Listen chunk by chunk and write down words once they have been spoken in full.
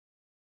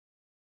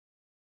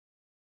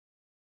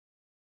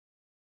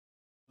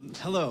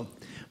Hello,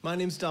 my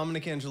name's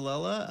Dominic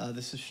Angelella.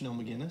 This is Chanel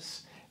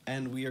McGuinness,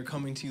 and we are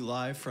coming to you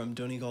live from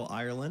Donegal,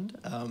 Ireland,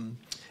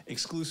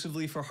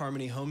 exclusively for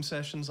Harmony Home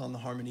Sessions on the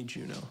Harmony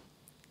Juno.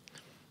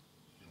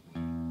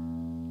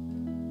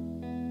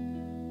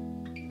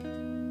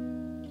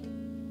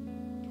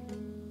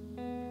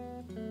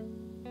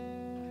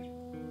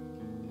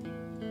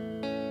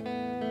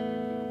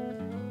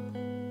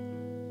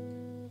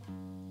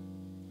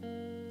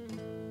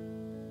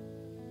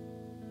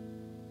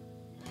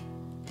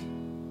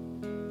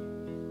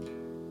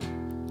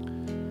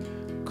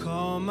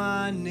 Call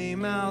my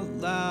name out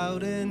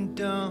loud and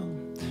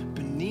dumb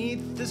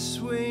beneath the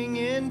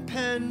swinging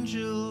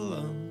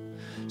pendulum,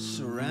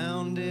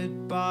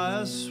 surrounded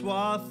by a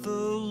swath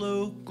of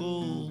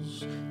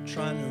locals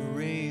trying to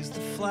raise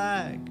the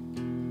flag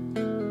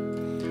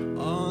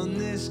on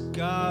this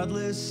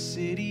godless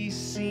city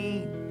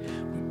scene.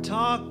 We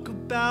talk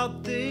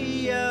about the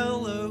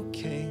Yellow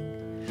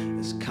King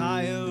as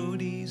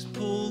coyotes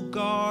pull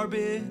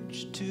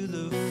garbage to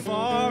the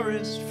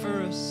forest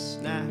for a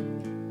snack.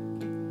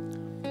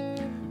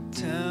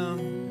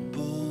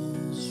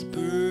 Temples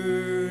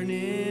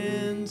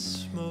burning,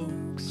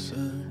 smokes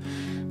a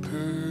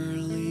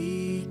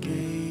pearly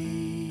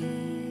gate,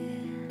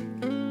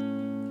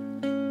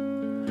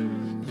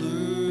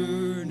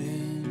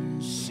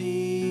 learning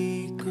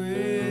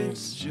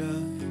secrets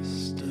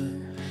just a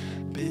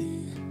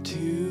bit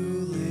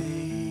too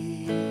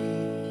late.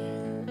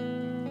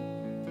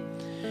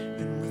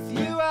 And with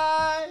you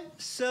I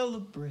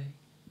celebrate.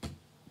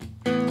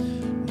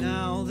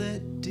 Now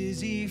that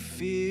dizzy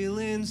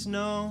feeling's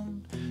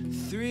known,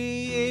 3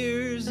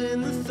 years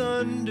in the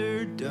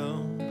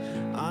Thunderdome,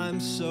 I'm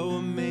so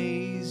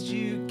amazed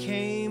you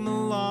came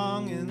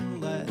along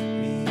and let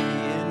me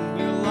in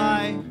your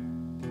life.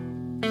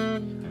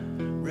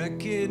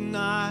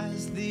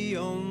 Recognize the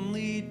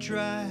only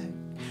drag.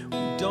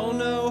 We don't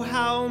know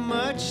how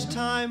much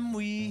time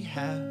we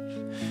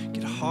have.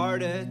 Get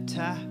heart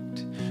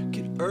attacked,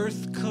 get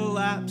earth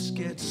collapse,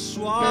 get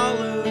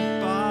swallowed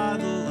by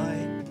the light.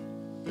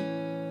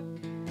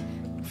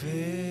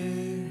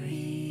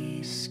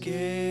 Very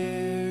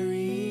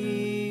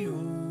scary,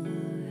 ordinary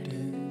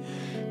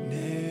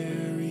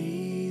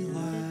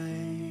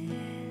life.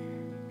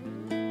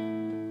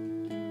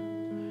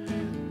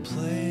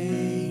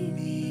 Play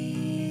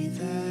me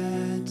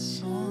that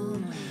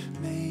song,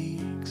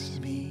 makes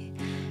me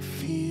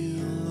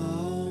feel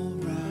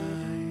alright.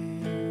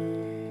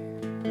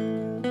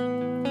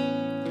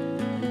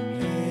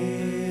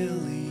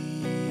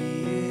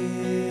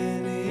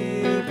 Alien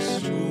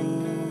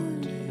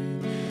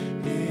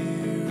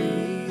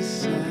extraordinary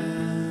sound.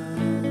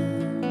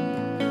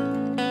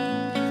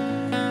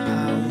 I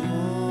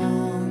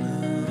wanna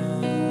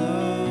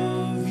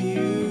love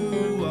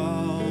you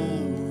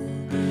while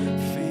we're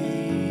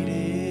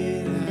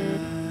faded out.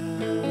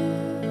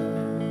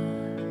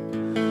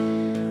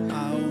 I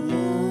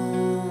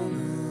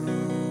wanna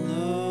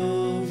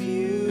love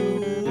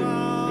you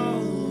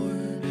while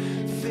we're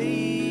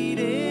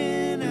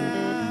fading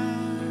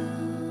out.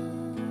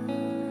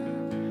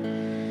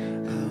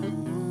 I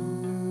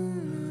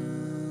wanna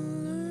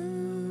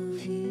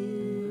love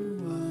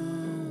you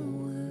while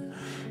we're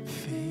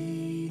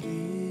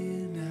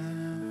fading out.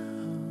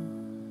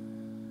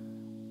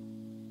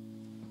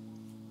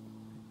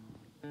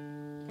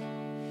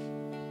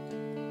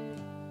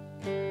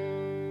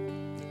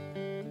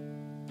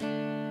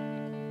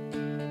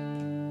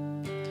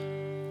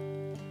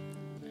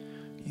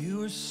 You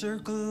were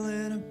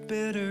circling a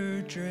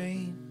bitter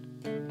drain,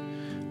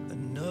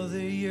 another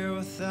year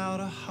without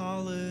a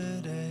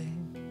holiday.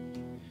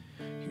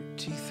 Your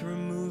teeth were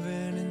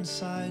moving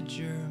inside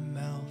your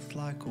mouth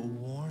like a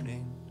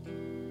warning.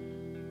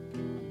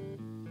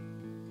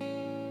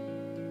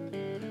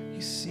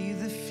 You see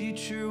the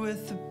future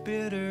with a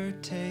bitter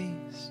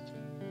taste.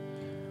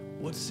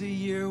 What's a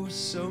year with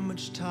so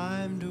much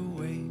time to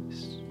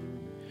waste?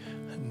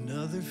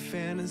 Another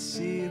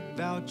fantasy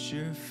about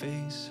your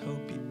face.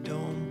 Hope you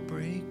don't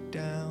break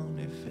down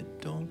if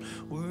it don't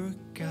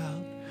work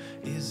out.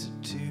 Is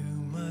it too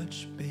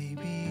much,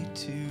 baby?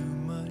 Too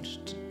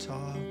much to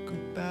talk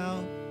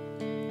about?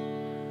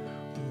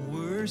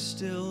 We're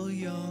still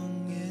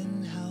young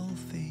and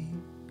healthy.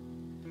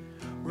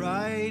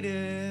 Write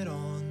it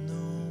on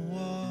the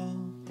wall.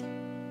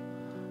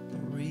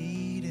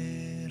 Read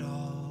it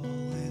all.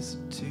 Is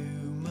it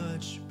too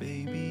much,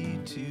 baby?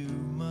 Too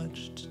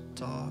much to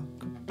talk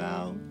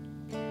about?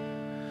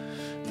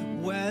 That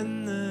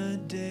when the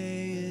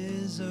day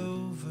is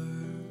over,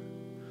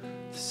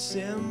 the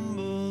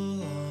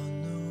symbol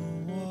on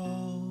the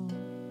wall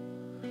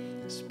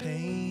is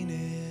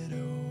painted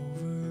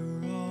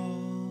over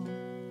all.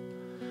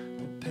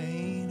 We'll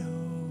paint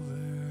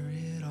over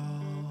it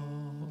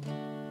all.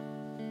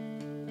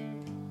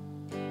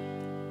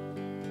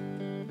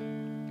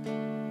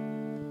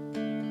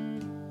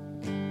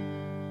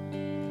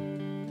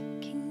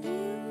 Can you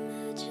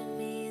imagine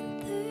me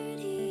in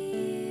 30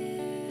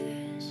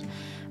 years,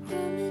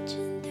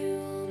 rummaging through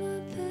all my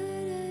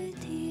bad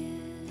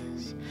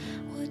ideas,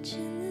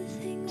 watching the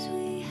things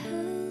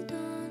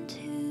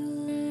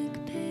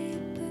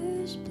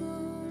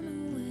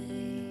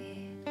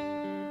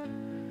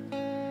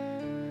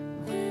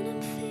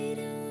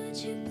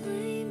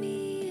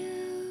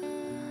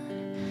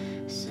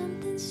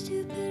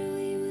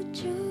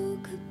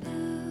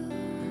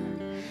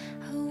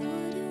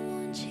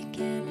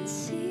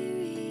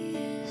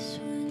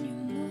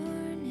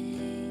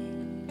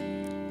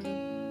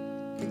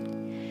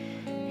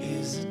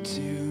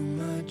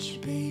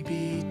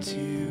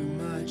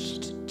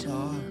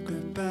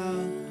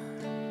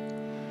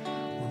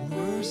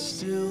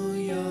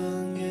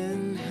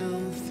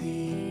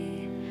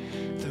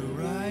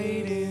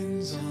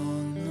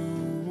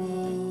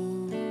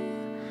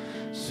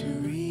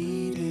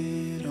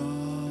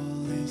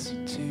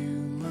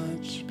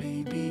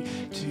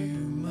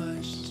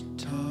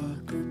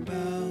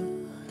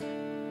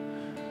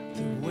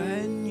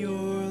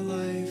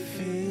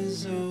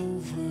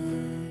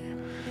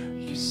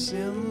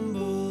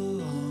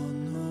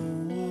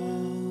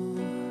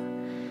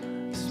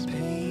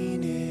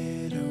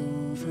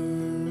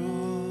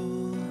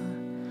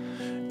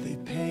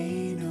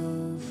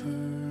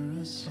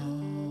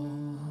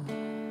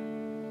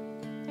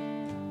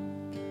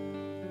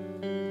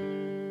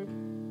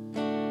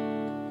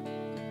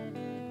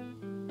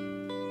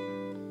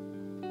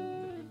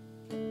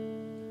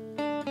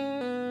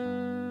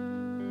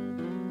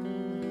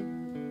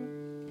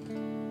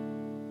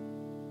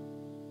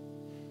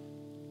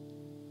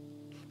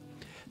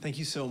Thank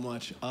you so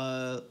much.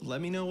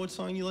 Let me know what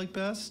song you like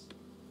best.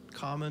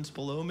 Comments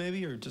below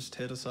maybe, or just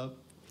hit us up.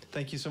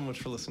 Thank you so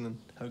much for listening.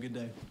 Have a good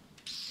day.